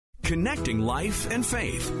Connecting life and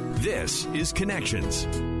faith. This is Connections.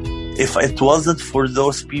 If it wasn't for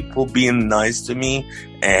those people being nice to me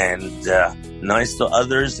and nice to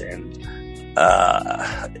others and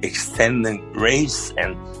extending grace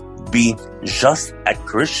and being just a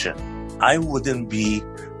Christian, I wouldn't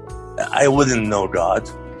know God.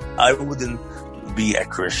 I wouldn't be a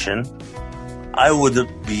Christian. I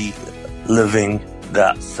wouldn't be living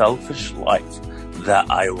that selfish life that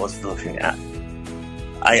I was looking at.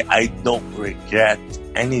 I don't regret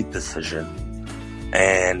any decision.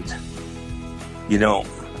 And,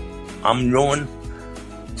 I'm going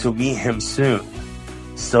to meet him soon.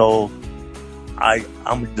 So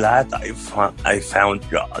I'm glad I found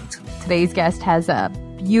God. Today's guest has a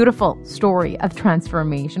beautiful story of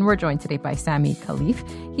transformation. We're joined today by Sami Khalif.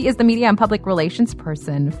 He is the media and public relations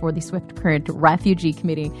person for the Swift Current Refugee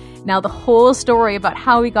Committee. Now, the whole story about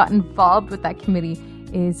how he got involved with that committee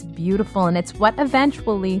is beautiful, and it's what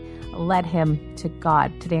eventually led him to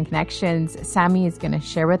God. Today in Connections, Sami is going to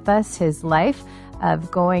share with us his life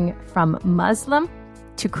of going from Muslim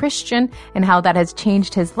to Christian and how that has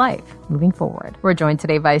changed his life moving forward. We're joined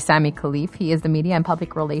today by Sami Khalif. He is the media and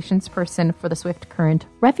public relations person for the Swift Current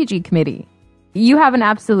Refugee Committee. You have an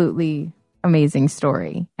absolutely amazing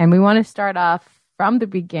story, and we want to start off from the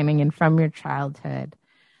beginning and from your childhood.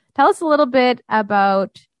 Tell us a little bit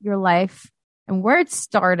about your life and where it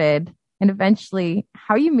started, and eventually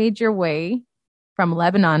how you made your way from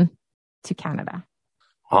Lebanon to Canada.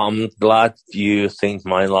 I'm glad you think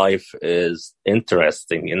my life is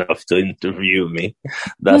interesting enough to interview me.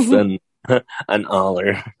 That's an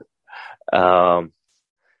honor. I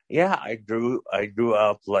grew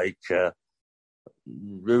up like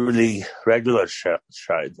really regular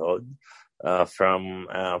childhood from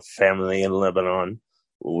a family in Lebanon.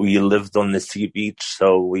 We lived on the sea beach,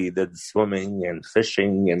 so we did swimming and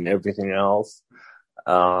fishing and everything else.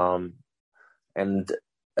 I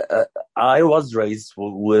was raised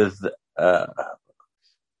with a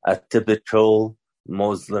typical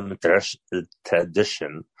Muslim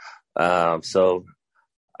tradition. So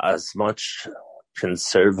as much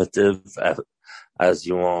conservative as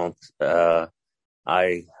you want,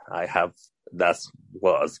 I have, that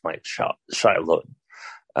was my childhood.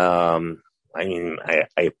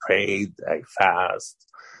 I prayed, I fast,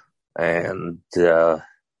 and,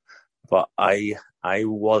 but I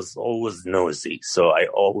was always nosy, so I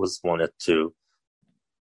always wanted to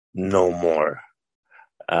know more.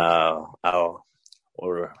 And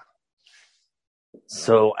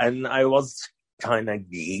I was kind of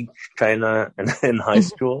geek, in high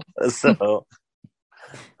school. So,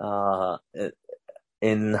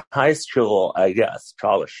 in high school, I got a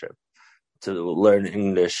scholarship to learn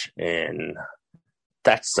English in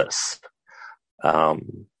Texas. Out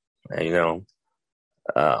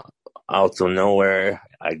of nowhere,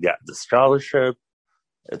 I got the scholarship.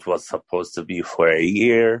 It was supposed to be for a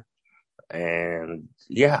year. And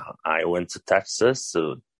I went to Texas,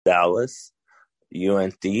 to Dallas,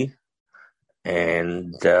 UNT,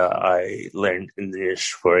 and I learned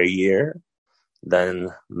English for a year, then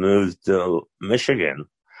moved to Michigan.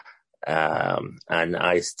 And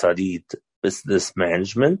I studied business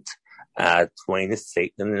management at Wayne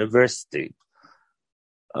State University.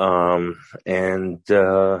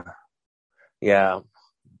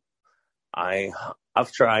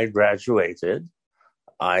 After I graduated,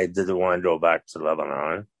 I didn't want to go back to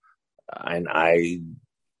Lebanon, and I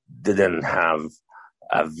didn't have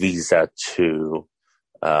a visa to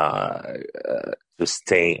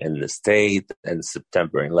stay in the state. And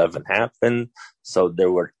September 11 happened, so they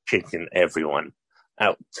were kicking everyone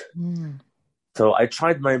out. So I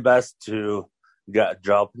tried my best to get a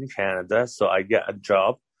job in Canada. So I got a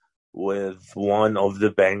job with one of the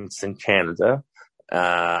banks in Canada.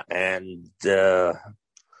 I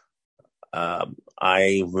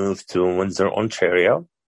moved to Windsor, Ontario,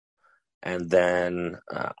 and then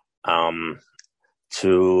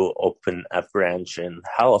to open a branch in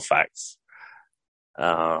Halifax.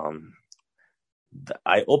 I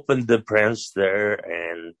opened the branch there,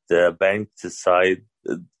 and the bank decided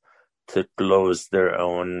to close their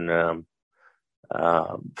own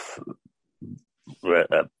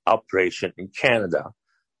operation in Canada.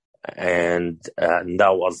 And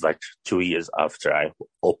that was like 2 years after I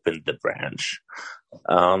opened the branch.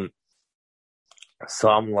 So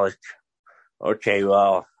I'm like, okay,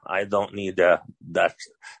 well, I don't need that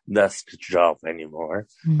desk job anymore.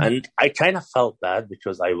 And I kind of felt bad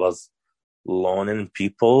because I was loaning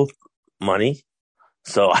people money.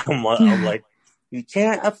 So I'm like, you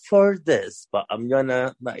can't afford this, but I'm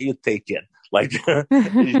gonna let you take it. Like,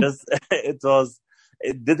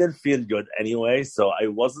 it didn't feel good anyway. So I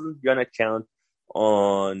wasn't gonna count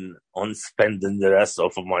on spending the rest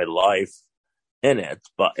of my life in it,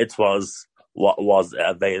 but it was what was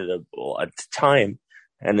available at the time,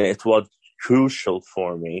 and it was crucial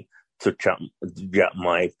for me to get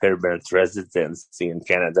my permanent residency in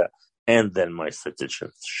Canada and then my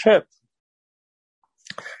citizenship.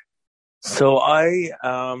 So I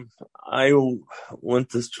went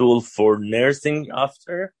to school for nursing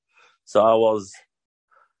after. So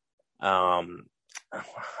I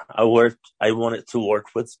wanted to work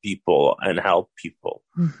with people and help people.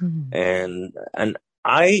 Mm-hmm. And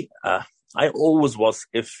I always was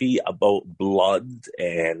iffy about blood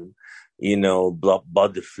and,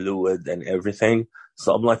 body fluid and everything.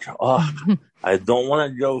 So I'm like, I don't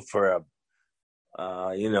want to go for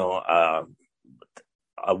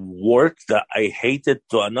a work that I hated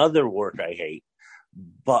to another work I hate.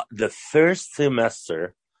 But the first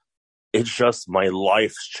semester, it's just my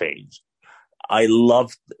life changed. I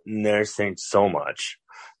loved nursing so much.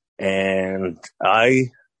 And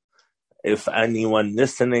if anyone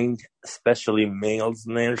listening, especially males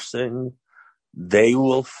nursing, they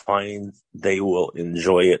will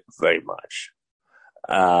enjoy it very much.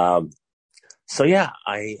 So yeah,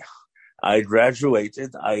 I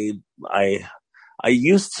graduated. I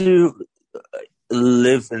used to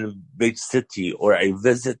live in a big city, or I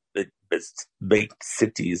visit big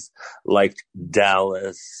cities like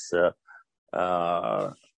Dallas,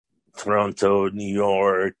 Toronto, New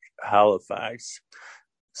York, Halifax.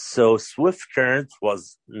 So Swift Current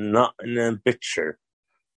was not in the picture.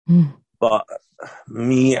 But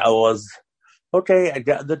me, I was, okay, I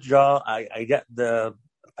got the job, I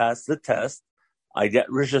passed the test, I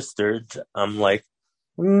get registered. I'm like,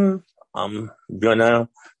 I'm gonna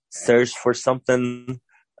search for something,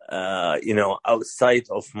 outside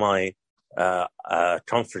of my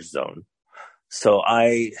comfort zone. So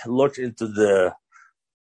I looked into the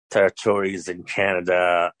territories in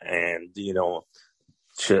Canada and, to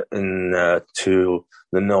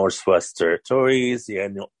the Northwest Territories,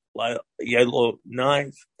 Yellowknife.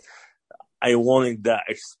 I wanted that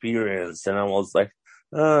experience, and I was like,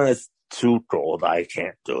 it's too cold. I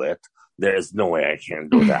can't do it. There is no way I can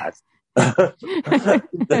do that.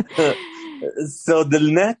 So the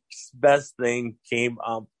next best thing came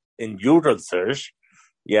up in Google search.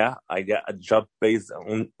 Yeah, I got a job based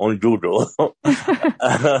on Google.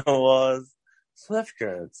 Was Swift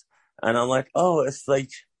Currents. And I'm like, it's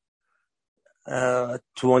like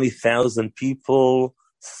 20,000 people,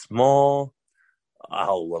 small. I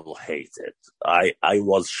will hate it. I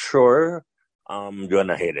was sure I'm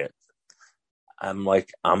gonna hate it. I'm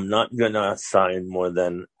like, I'm not gonna sign more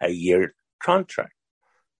than a year contract.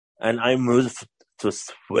 And I moved to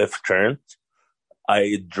Swift Current.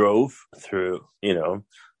 I drove through,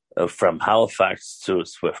 from Halifax to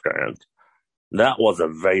Swift Current. That was a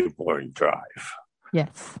very boring drive.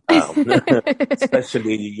 Yes.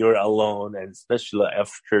 Especially you're alone, and especially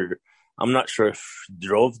after, I'm not sure if you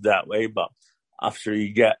drove that way, but after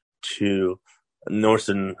you get to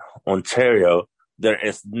Northern Ontario, there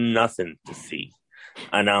is nothing to see.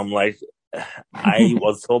 And I'm like, I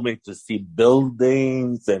was hoping to see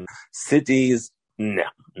buildings and cities. No,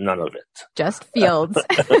 none of it. Just fields.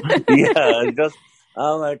 Yeah,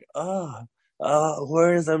 I'm like,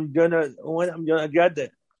 when I'm gonna get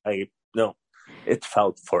it? No, it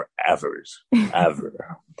felt forever.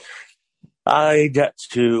 I got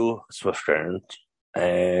to Swift Current,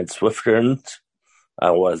 and Swift Current,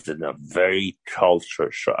 I was in a very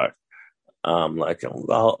culture shock. I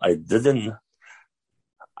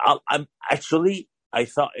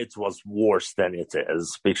thought it was worse than it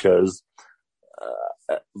is, because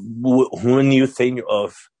when you think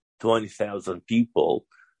of 20,000 people,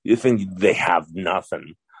 you think they have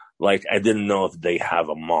nothing. Like, I didn't know if they have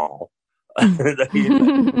a mall.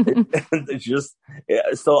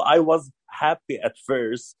 So I was happy at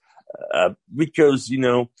first, because,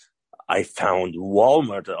 I found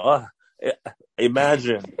Walmart.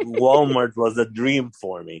 Imagine Walmart was a dream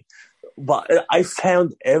for me. But I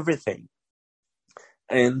found everything.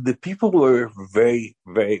 And the people were very,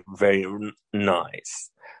 very, very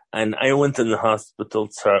nice. And I went in the hospital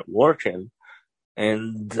to start working.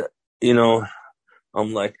 And,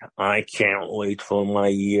 I'm like, I can't wait for my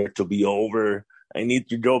year to be over. I need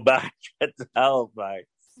to go back at Halifax.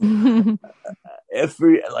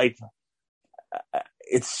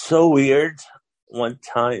 It's so weird. One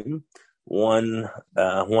time, one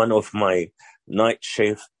of my night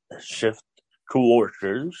shift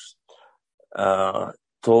coworkers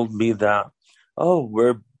told me that,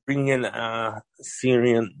 we're bringing a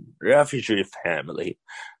Syrian refugee family.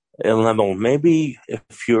 And maybe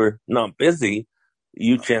if you're not busy,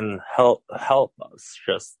 you can help us.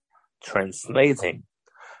 Just translating.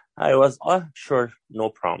 I was, oh, sure, no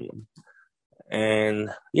problem.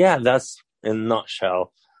 And yeah, that's in a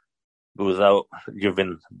nutshell, without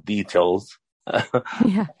giving details.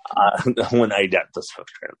 Yeah. When I got to Swift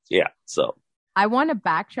Trans. Yeah. So I want to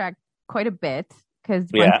backtrack quite a bit because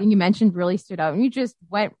one yeah, thing you mentioned really stood out and you just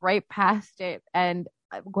went right past it. And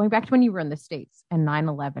going back to when you were in the States and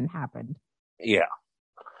 9/11 happened. yeah.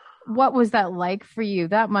 What was that like for you?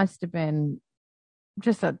 That must have been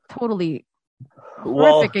just a totally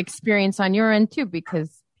Well, horrific experience on your end too,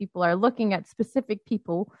 because people are looking at specific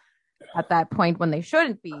people at that point when they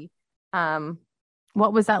shouldn't be.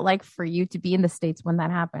 What was that like for you to be in the States when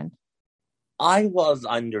that happened? I was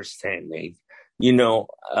understanding, you know,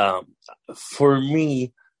 for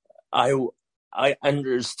me, I I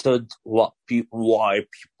understood why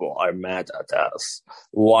people are mad at us.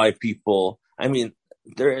 Why people? I mean,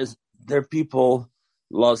 there people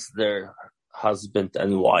lost their husband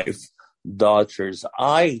and wife, daughters.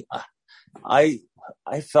 I I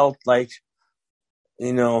felt like,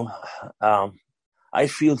 you know, um, I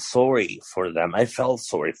feel sorry for them. I felt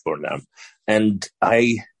sorry for them, and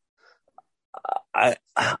I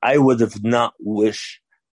I would have not wished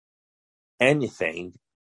anything,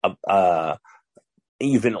 uh,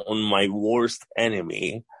 even on my worst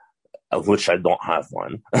enemy, of which I don't have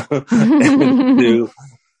one,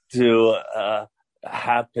 to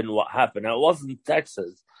happen what happened. I was in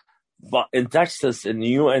Texas, but in Texas, in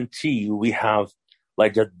UNT, we have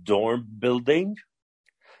like a dorm building,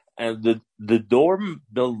 and the dorm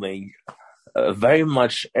building, very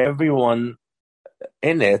much everyone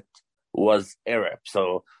in it was Arab.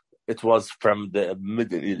 So it was from the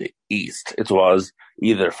Middle East. It was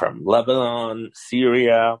either from Lebanon,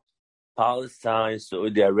 Syria, Palestine,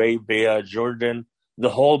 Saudi Arabia, Jordan, the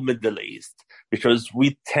whole Middle East, because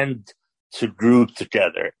we tend to group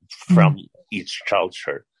together from each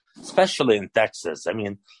culture, especially in Texas. I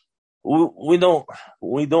mean, we don't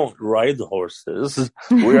ride horses.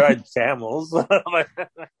 We ride camels. But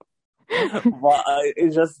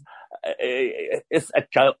it's a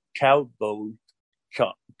cowboy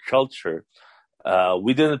culture.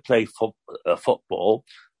 We didn't play football.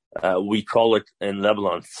 We call it in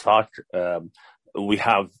Lebanon soccer. We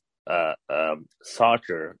have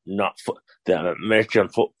soccer, not the American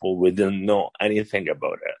football. We didn't know anything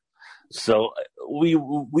about it. So we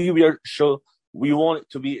were sure we wanted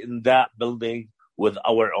to be in that building with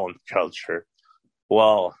our own culture.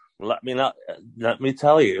 Well, let me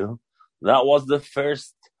tell you, that was the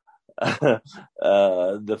first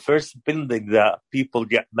building that people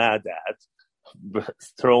get mad at,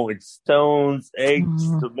 throwing stones, eggs,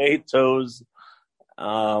 tomatoes,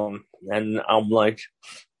 and I'm like,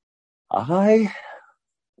 I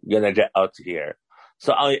gonna get out of here.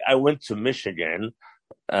 So I went to Michigan,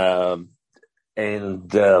 and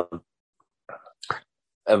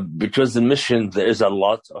because in Michigan there is a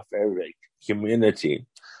lot of Arabic community,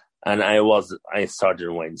 and I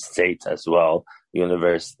started Wayne State as well,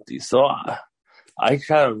 university. So I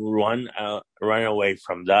kind of run away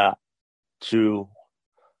from that to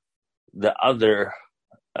the other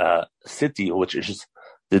city, which is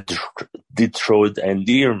Detroit and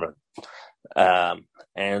Dearman.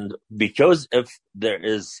 And because if there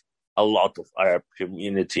is a lot of Arab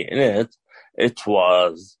community in it, it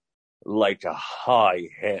was like a high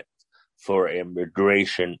hit for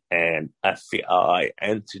immigration and FBI,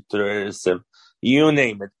 anti-terrorism, you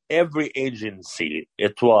name it. Every agency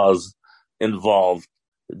it was involved.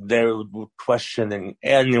 They were questioning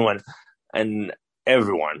anyone and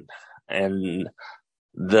everyone. And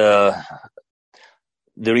the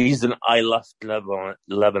reason I left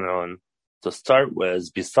Lebanon to start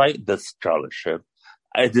with, beside the scholarship,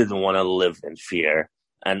 I didn't want to live in fear.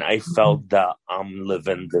 And I felt that I'm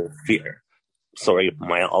living the fear. Sorry,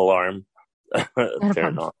 my alarm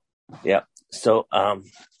turned on. Yeah. So,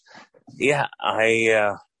 yeah,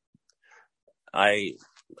 I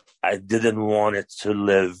didn't want it to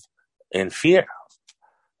live in fear.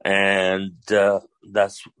 And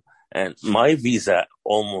and my visa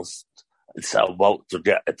it's about to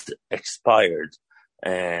get expired.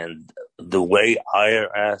 And the way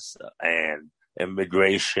IRS and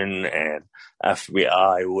immigration and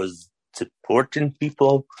FBI was deporting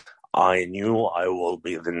people, I knew I will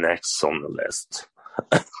be the next on the list.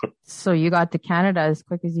 So you got to Canada as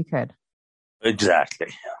quick as you could. Exactly.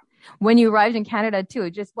 When you arrived in Canada too,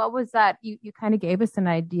 just what was that? You kind of gave us an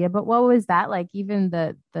idea, but what was that like? Even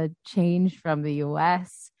the change from the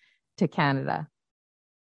US to Canada.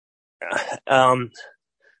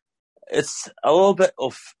 It's a little bit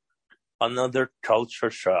of another culture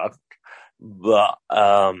shock, but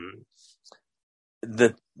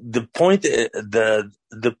the point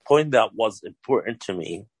that was important to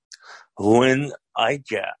me when I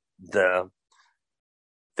get the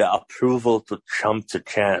approval to come to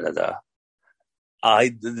Canada, I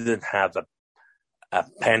didn't have a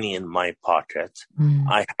penny in my pocket.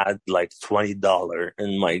 I had like $20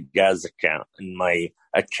 in my gas account. In my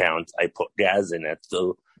account, I put gas in it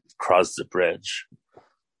to cross the bridge.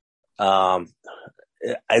 I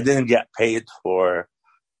didn't get paid for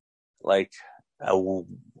like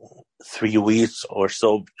 3 weeks or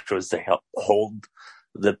so because they hold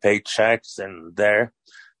the paychecks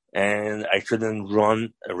and I couldn't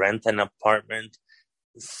rent an apartment.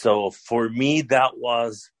 So for me, that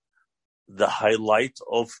was the highlight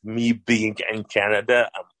of me being in Canada.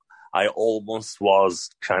 I almost was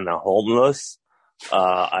kind of homeless.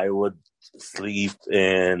 I would sleep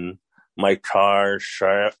in my car,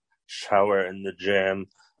 shower in the gym,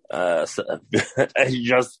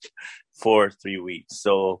 just for 3 weeks.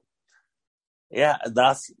 So yeah,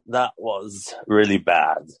 that was really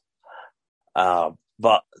bad.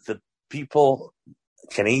 But the people,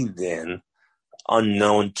 Canadian,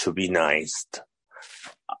 unknown to be nice,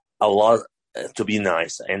 a lot to be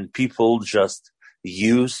nice, and people just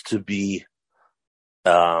used to be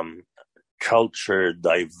culture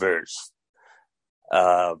diverse.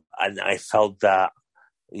 And I felt that,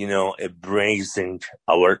 embracing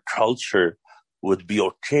our culture would be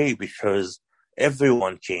okay because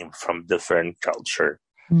everyone came from different culture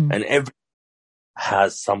and everyone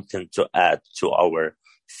has something to add to our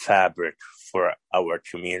fabric for our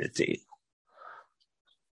community.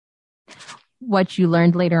 What you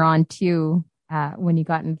learned later on too, when you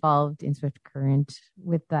got involved in Swift Current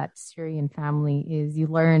with that Syrian family, is you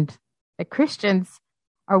learned that Christians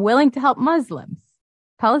are willing to help Muslims.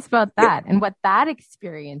 Tell us about that and what that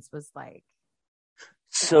experience was like.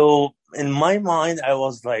 So in my mind, I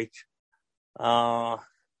was like,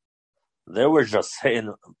 they were just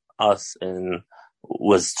hitting us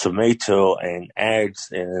with tomato and eggs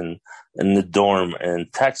in the dorm in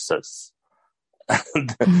Texas.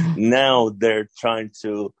 Now they're trying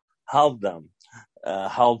to help them,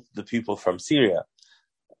 help the people from Syria.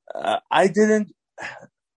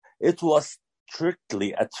 It was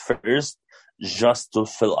strictly at first just to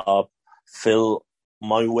fill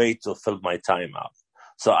my time up.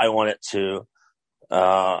 So I wanted to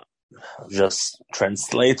just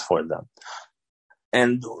translate for them.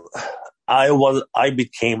 And I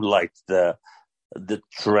became like the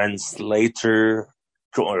translator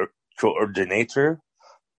coordinator.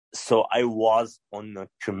 So I was on the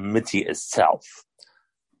committee itself.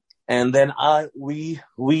 And then we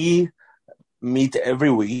meet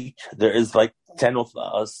every week. There is like 10 of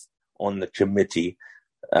us on the committee.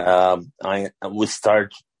 We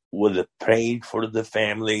start with praying for the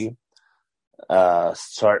family,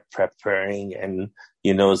 start preparing and,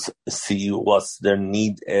 see what their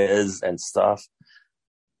need is and stuff.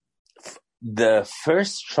 The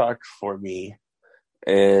first charge for me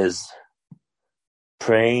is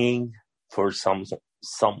praying for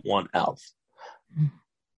someone else.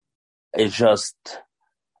 It's just,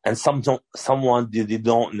 and someone you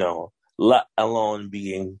don't know, let alone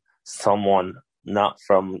being someone not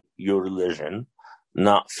from your religion,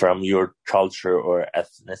 not from your culture or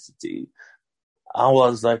ethnicity. I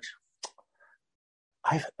was like,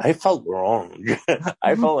 I felt wrong.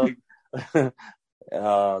 I felt like there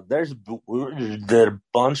are a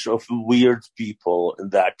bunch of weird people in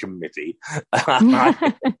that committee.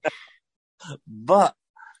 But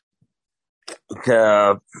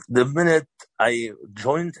the minute I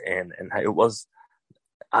joined in and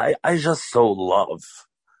I just saw love.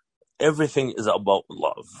 Everything is about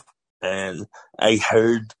love. And I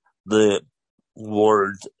heard the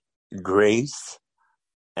word grace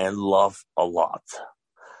and love a lot.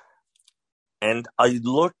 And I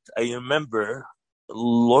remember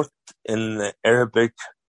looked in the Arabic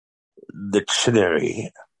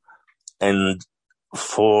dictionary and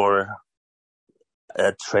for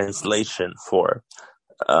a translation for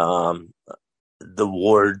the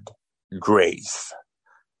word grace.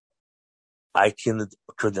 I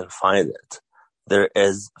couldn't find it. There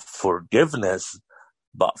is forgiveness,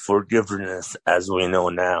 but forgiveness, as we know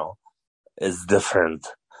now, is different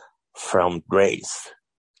from grace.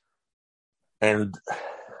 And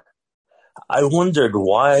I wondered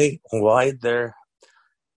why they're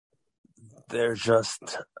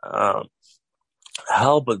just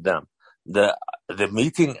helping them. The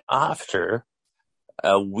meeting after,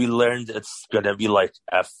 we learned it's gonna be like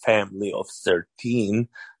a family of 13,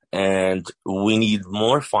 and we need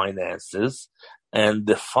more finances, and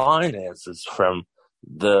the finances from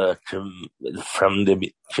the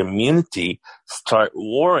community start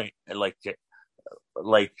worrying, like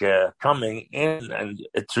coming in, and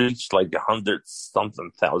it reached like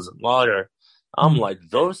 100-something thousand dollars. I'm like,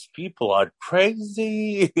 those people are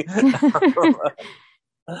crazy. If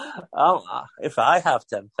I have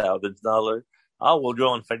 $10,000, I will go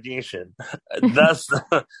on vacation. That's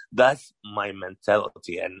that's my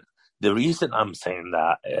mentality, and the reason I'm saying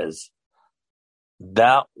that is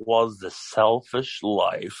that was the selfish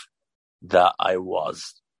life that I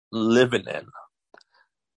was living in,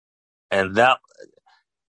 and that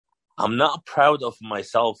I'm not proud of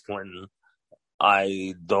myself when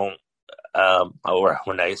I don't, or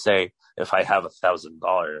when I say if I have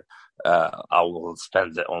 $1,000, I will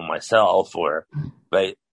spend it on myself or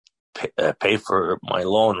pay for my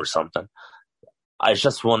loan or something. I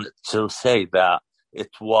just wanted to say that it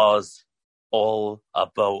was all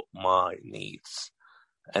about my needs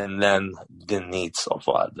and then the needs of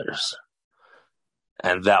others.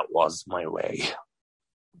 And that was my way.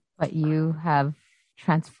 But you have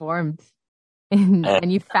transformed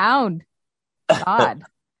and you found God.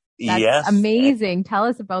 That's yes, amazing. Tell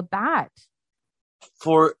us about that.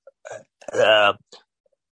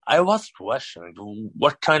 I was questioning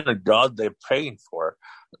what kind of God they're praying for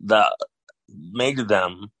that made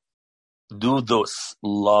them do those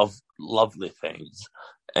lovely things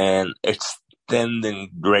and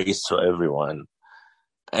extending grace to everyone.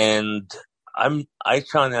 And I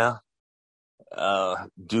kind of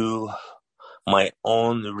do my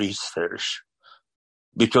own research,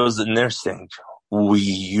 because in nursing we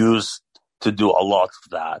used to do a lot of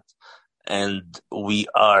that, and we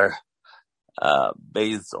are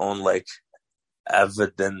based on like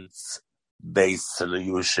evidence-based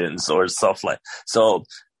solutions or stuff like. So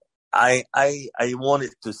I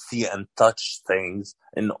wanted to see and touch things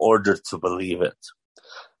in order to believe it.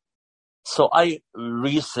 So I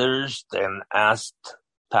researched and asked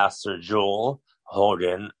Pastor Joel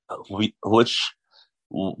Hogan, which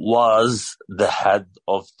was the head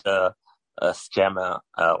of the SCAMA,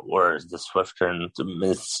 or the Swift Current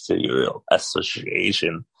Ministerial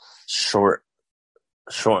Association,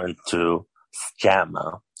 shortened to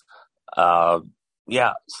SCAMA.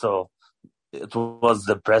 So it was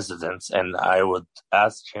the president, and I would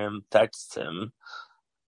ask him, text him,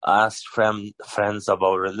 ask friends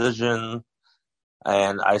about religion,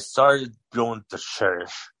 and I started going to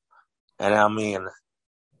church. And I mean,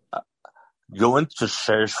 going to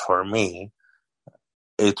church for me,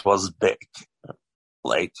 it was big.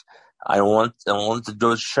 Like, I want to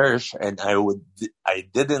go to church, and I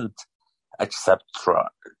didn't accept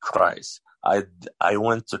Christ. I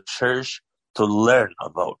went to church to learn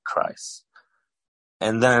about Christ.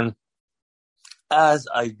 And then as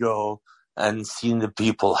I go and see the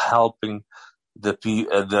people helping the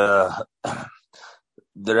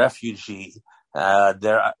refugee,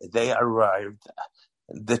 they arrived.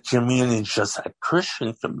 The community, just a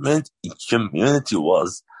Christian community,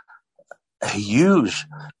 was huge,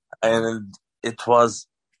 and it was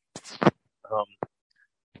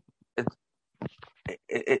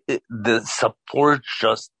the support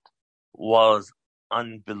just was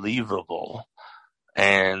unbelievable.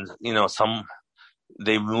 And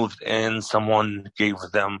they moved in, someone gave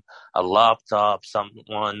them a laptop,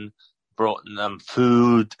 someone brought them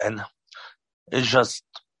food, and it's just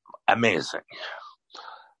amazing.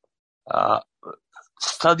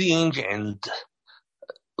 Studying and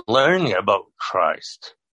learning about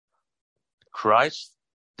Christ. Christ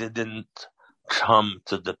didn't come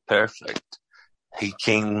to the perfect. He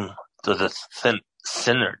came to the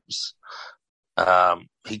sinners.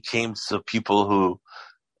 He came to people who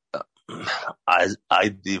I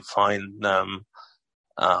define them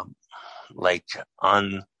like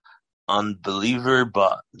unbeliever,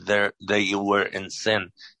 but they were in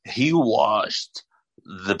sin. He washed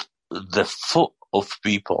the foot of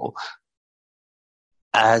people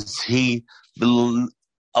as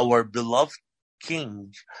our beloved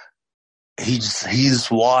King. He's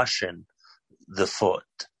washing the foot.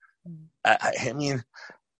 I mean,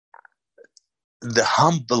 the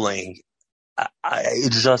humbling.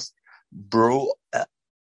 It just brought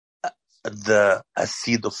a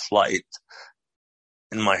seed of light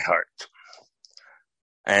in my heart.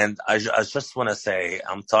 And I just want to say,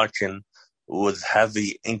 I'm talking with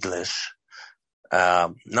heavy English,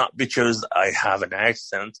 not because I have an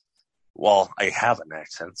accent. Well, I have an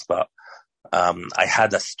accent, but I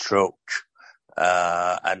had a stroke,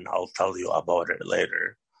 and I'll tell you about it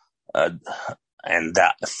later. And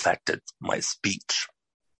that affected my speech.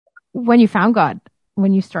 When you found God,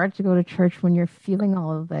 when you start to go to church, when you're feeling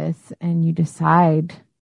all of this and you decide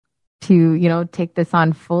to, take this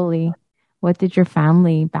on fully, what did your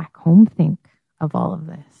family back home think of all of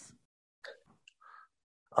this?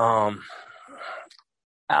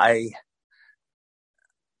 I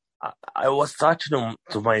was talking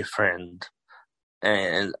to my friend,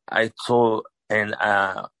 and I told and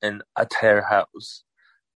at her house,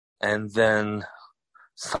 and then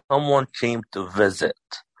someone came to visit,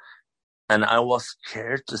 and I was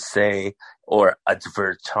scared to say or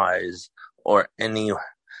advertise or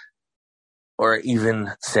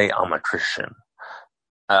even say I'm a Christian.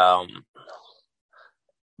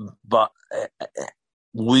 But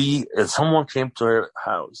someone came to her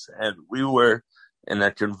house, and we were in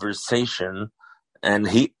a conversation, and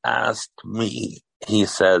he asked me, he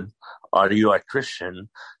said, "Are you a Christian?"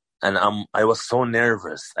 And I was so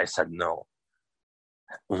nervous. I said no.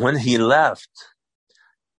 When he left,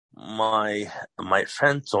 my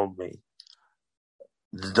friend told me,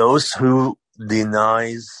 those who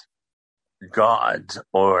denies God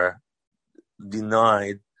or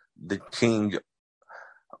denied the King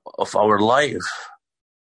of our life,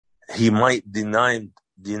 he might deny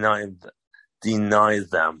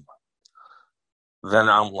them. Then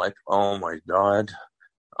I'm like, oh my God,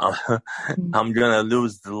 I'm gonna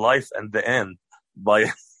lose the life at the end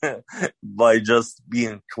by just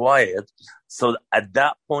being quiet. So at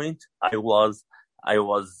that point, I was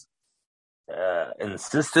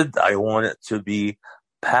insisted. I wanted to be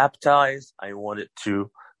baptized. I wanted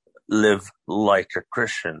to live like a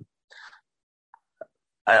Christian.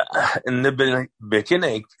 In the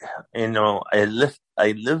beginning, I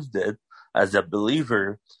lived it as a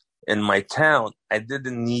believer in my town. I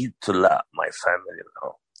didn't need to let my family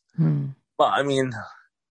know. But I mean,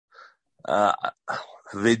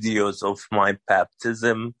 videos of my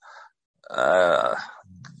baptism,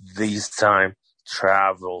 these time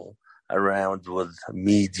travel around with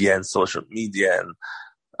media and social media and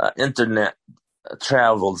internet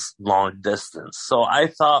travels long distance. So I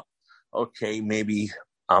thought, okay, maybe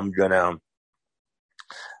I'm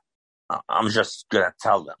just gonna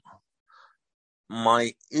tell them.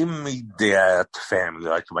 My immediate family,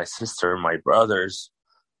 like my sister and my brothers,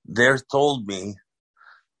 they told me,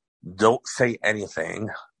 don't say anything.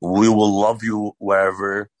 We will love you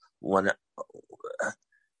wherever,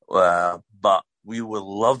 but we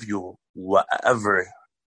will love you whatever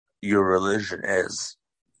your religion is.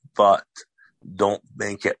 But don't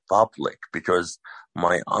make it public, because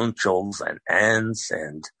my uncles and aunts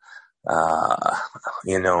and,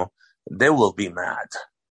 they will be mad.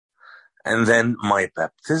 And then my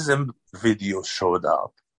baptism video showed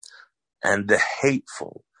up, and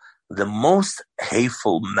the most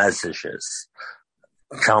hateful messages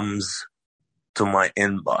comes to my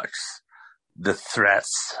inbox, the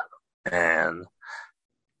threats, and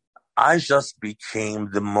I just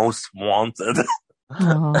became the most wanted.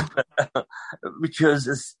 Because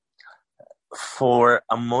it's for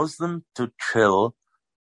a Muslim to kill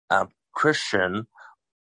a Christian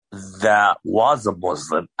that was a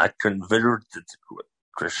Muslim, a converted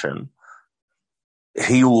Christian,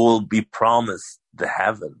 he will be promised the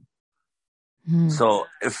heaven. So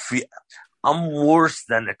I'm worse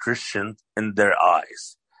than a Christian in their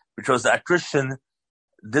eyes, because a Christian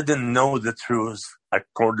didn't know the truth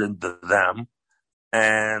according to them,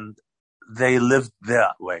 and they lived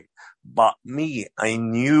that way. But me, I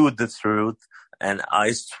knew the truth, and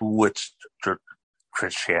I switched to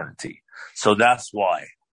Christianity. So that's why.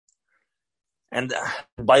 And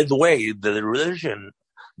by the way, the religion,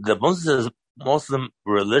 the Muslim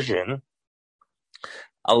religion,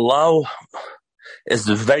 Allah is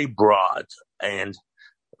very broad, and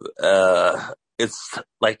it's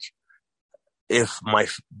like if my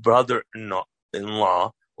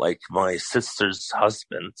brother-in-law, like my sister's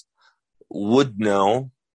husband, would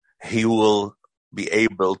know, he will be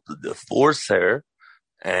able to divorce her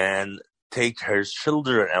and take her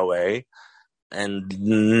children away, and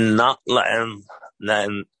not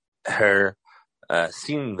letting her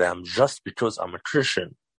seeing them just because I'm a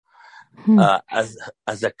Christian.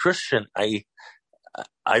 As a Christian, I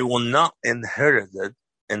will not inherit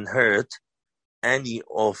any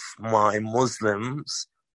of my Muslims'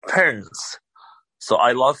 parents. So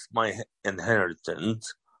I lost my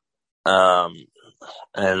inheritance, and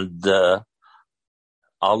I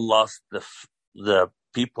lost the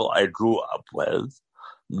people I grew up with,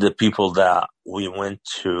 the people that we went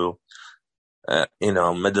to,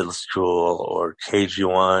 middle school or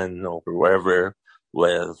KG1 or wherever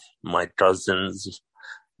with. My cousins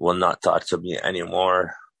will not talk to me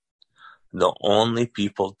anymore. The only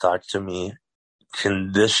people talk to me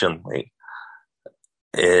conditionally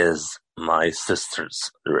is my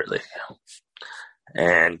sisters, really.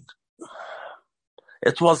 And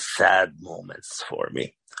it was sad moments for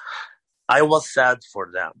me. I was sad for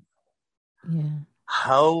them. Yeah.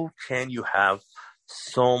 How can you have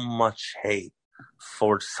so much hate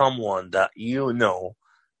for someone that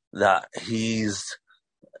that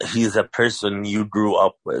he's a person you grew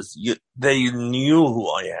up with. They knew who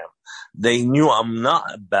I am. They knew I'm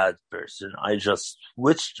not a bad person. I just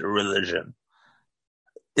switched religion.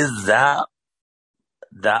 Is that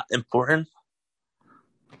important?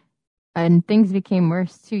 And things became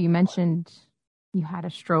worse too. You mentioned you had a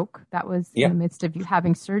stroke. That was in the midst of you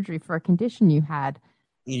having surgery for a condition you had.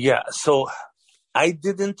 Yeah. So I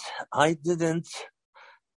didn't,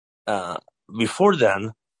 before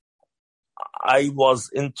then, I was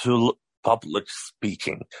into public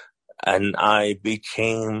speaking, and I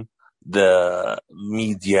became the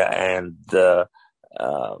media and the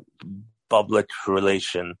public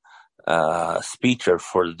relation speaker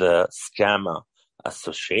for the SCAMA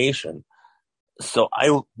Association. So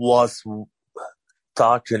I was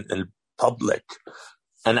talking in public,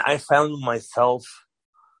 and I found myself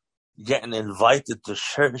getting invited to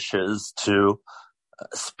churches to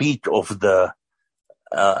speak of the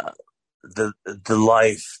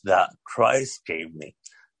life that Christ gave me.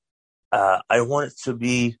 I wanted to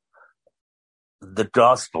be the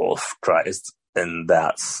gospel of Christ, and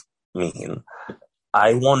that's mean.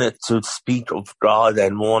 I wanted to speak of God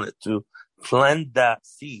and wanted to plant that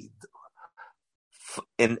seed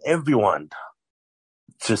in everyone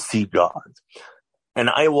to see God. And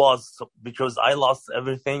because I lost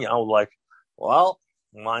everything, I was like, well,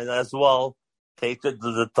 might as well take it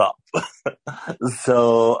to the top.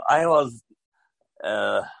 So I was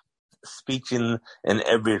speaking in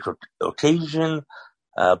every occasion,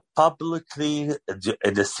 publicly,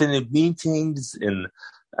 at the Senate meetings, in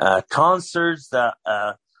concerts, that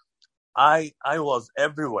I was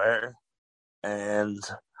everywhere. And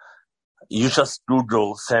you just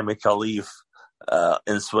Google Sami Khalif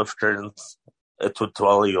in Swift Currents, it would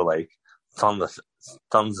tell you like tons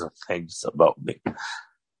of things about me.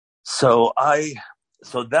 So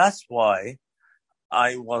that's why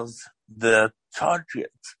I was the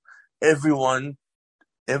target. Every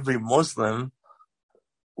Muslim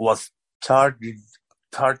was targeting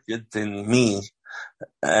me,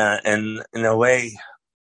 in a way,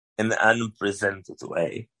 in an unprecedented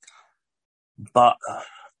way. But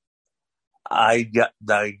I got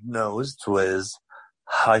diagnosed with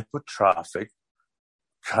hypertrophic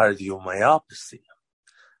cardiomyopathy.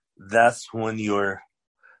 That's when your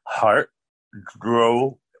heart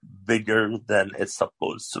grow bigger than it's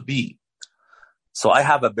supposed to be. So I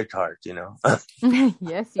have a big heart,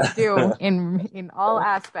 Yes, you do, in all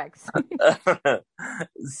aspects.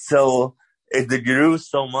 So it grew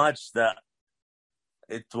so much that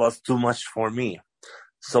it was too much for me.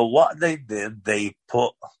 So what they did, they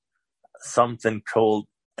put something called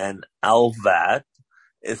an LVAD.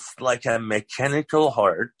 It's like a mechanical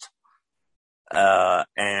heart,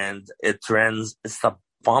 and it's a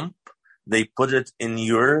pump. They put it in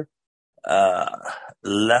your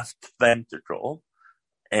left ventricle,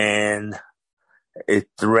 and it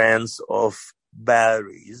runs off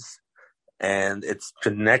batteries, and it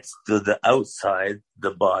connects to the outside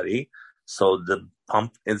the body. So the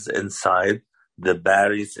pump is inside, the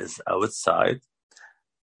batteries is outside.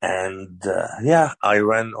 And I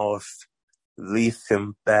ran off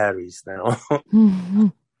lithium batteries now.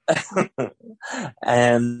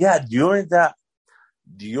 And during that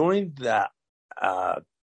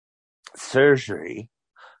surgery,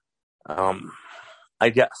 I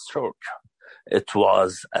got a stroke. It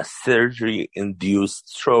was a surgery-induced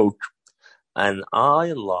stroke, and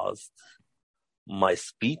I lost my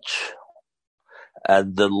speech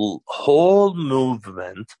and the whole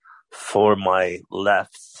movement for my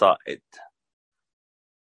left side.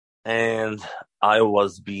 And I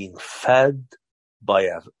was being fed by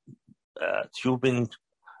a tubing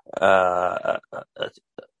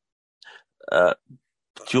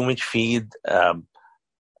feed.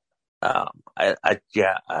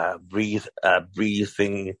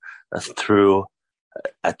 Breathing through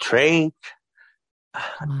a trach.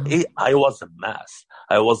 I was a mess.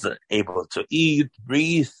 I wasn't able to eat,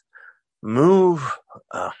 breathe, move.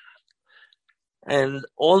 And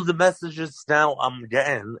all the messages now I'm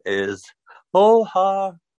getting is,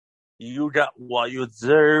 you got what you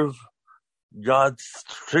deserve. God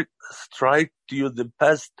strike you the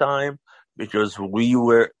best time because you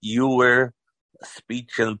were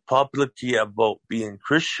speaking publicly about being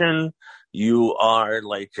Christian. You are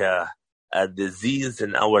like a disease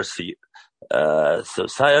in our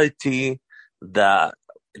society that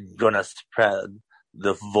gonna spread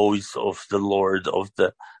the voice of the Lord, of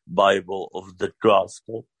the Bible, of the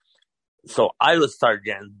gospel. So I would start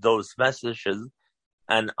getting those messages,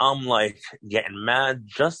 and I'm like getting mad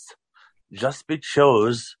just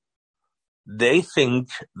because they think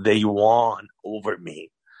they won over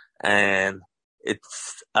me, and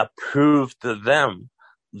it's a proof to them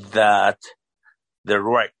that they're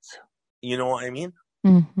right. You know what I mean?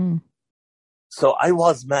 Mm-hmm. So I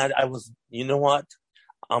was mad. You know what?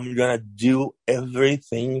 I'm gonna do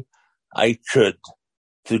everything I could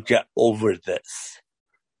to get over this.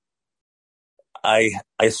 I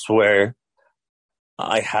swear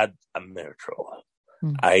I had a miracle.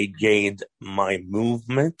 Mm. I gained my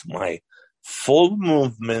full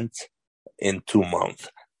movement in 2 months.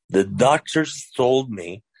 The doctors told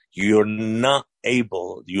me you're not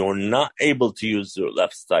able to use your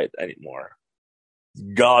left side anymore.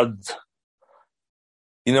 God,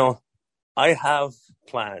 I have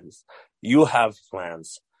plans. You have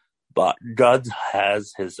plans, but God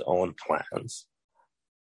has his own plans.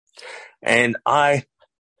 And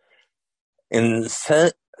in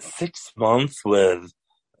 6 months with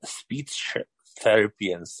speech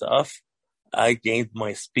therapy and stuff, I gained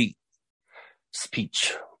my speech.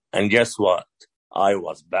 And guess what? I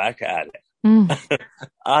was back at it. Mm.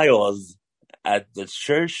 I was at the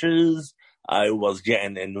churches. I was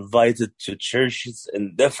getting invited to churches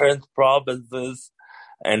in different provinces.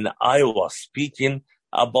 And I was speaking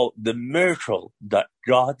about the miracle that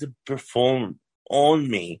God performed on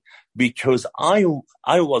me, because I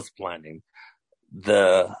was planning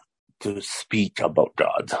to speak about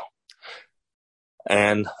God.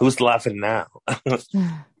 And who's laughing now?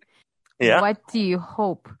 Yeah. What do you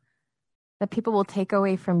hope that people will take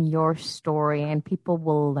away from your story and people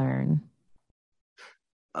will learn?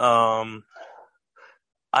 The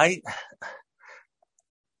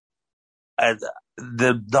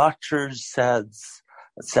doctors said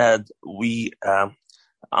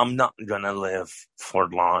I'm not gonna live for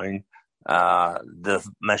long. The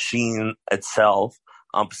machine itself,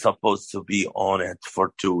 I'm supposed to be on it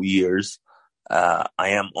for 2 years. I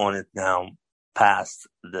am on it now, past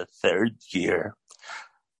the 3rd year.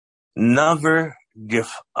 Never give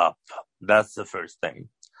up. That's the first thing.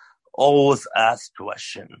 Always ask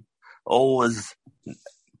questions. Always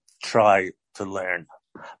try to learn.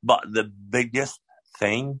 But the biggest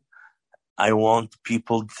thing I want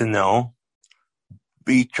people to know,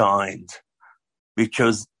 be kind.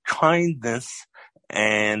 Because kindness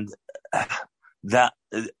and the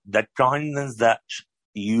kindness that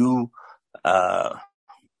you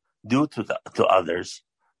do to others,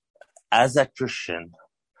 as a Christian,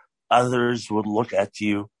 others would look at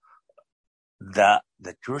you that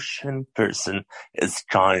the Christian person is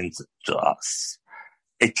kind to us.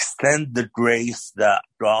 Extend the grace that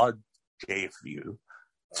God gave you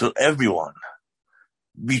to everyone,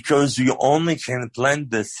 because you only can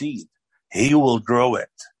plant the seed. He will grow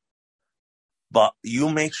it. But you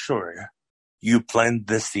make sure you plant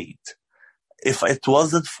the seed. If it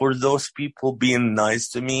wasn't for those people being nice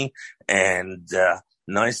to me and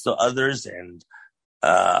nice to others and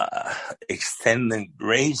extending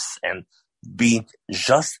grace and being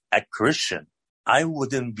just a Christian, I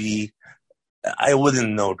wouldn't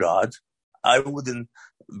know God. I wouldn't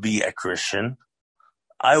be a Christian.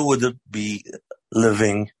 I wouldn't be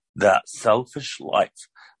living that selfish life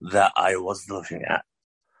that I was living at.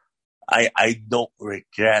 I don't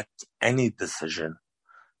regret any decision.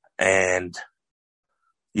 And,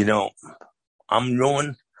 I'm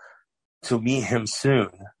going to meet him soon.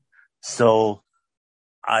 So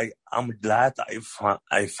I'm glad I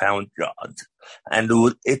found God. And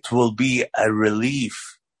it will be a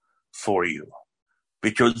relief for you,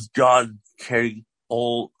 because God carried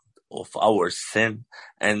all of our sin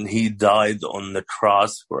and he died on the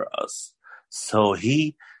cross for us. So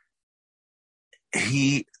he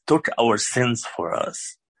took our sins for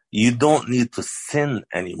us. You don't need to sin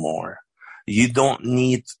anymore. You don't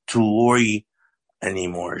need to worry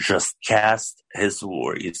anymore. Just cast his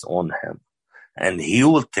worries on him and he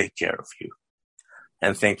will take care of you.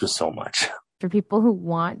 And thank you so much. For people who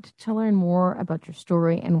want to learn more about your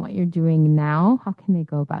story and what you're doing now, how can they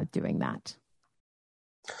go about doing that?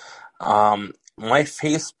 My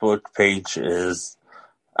Facebook page is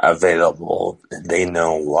available. They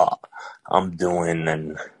know what I'm doing,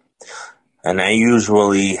 and I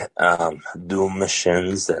usually do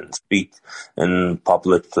missions and speak in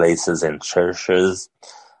public places and churches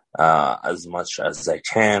as much as I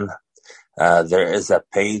can. There is a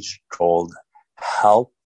page called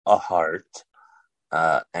Help a Heart,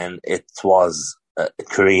 and it was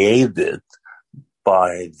created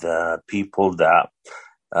by the people that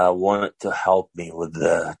wanted to help me with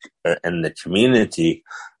in the community,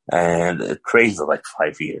 and it created like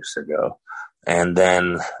 5 years ago, and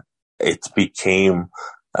then it became,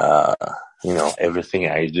 everything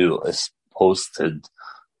I do is posted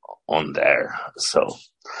on there. So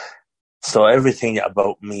So everything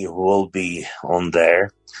about me will be on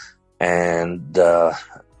there. And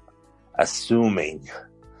assuming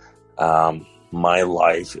my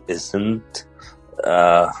life isn't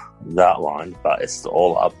that long, but it's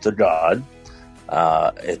all up to God,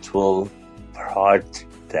 it will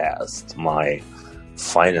broadcast my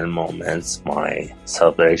final moments, my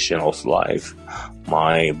celebration of life,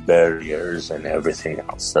 my barriers, and everything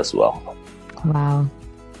else as well. Wow.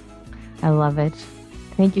 I love it.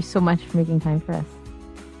 Thank you so much for making time for us.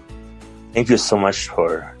 Thank you so much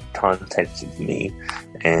for contacting me,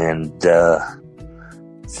 and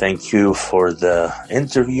thank you for the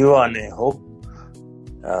interview, and I hope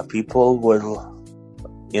people will,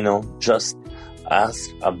 just ask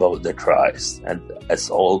about the Christ, and that's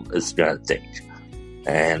all it's gonna take.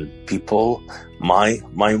 And people, my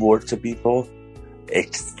word to people,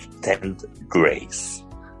 extend grace.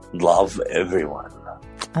 Love everyone.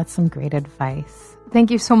 That's some great advice. Thank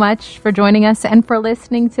you so much for joining us and for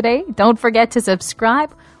listening today. Don't forget to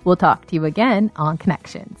subscribe. We'll talk to you again on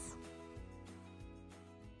Connections.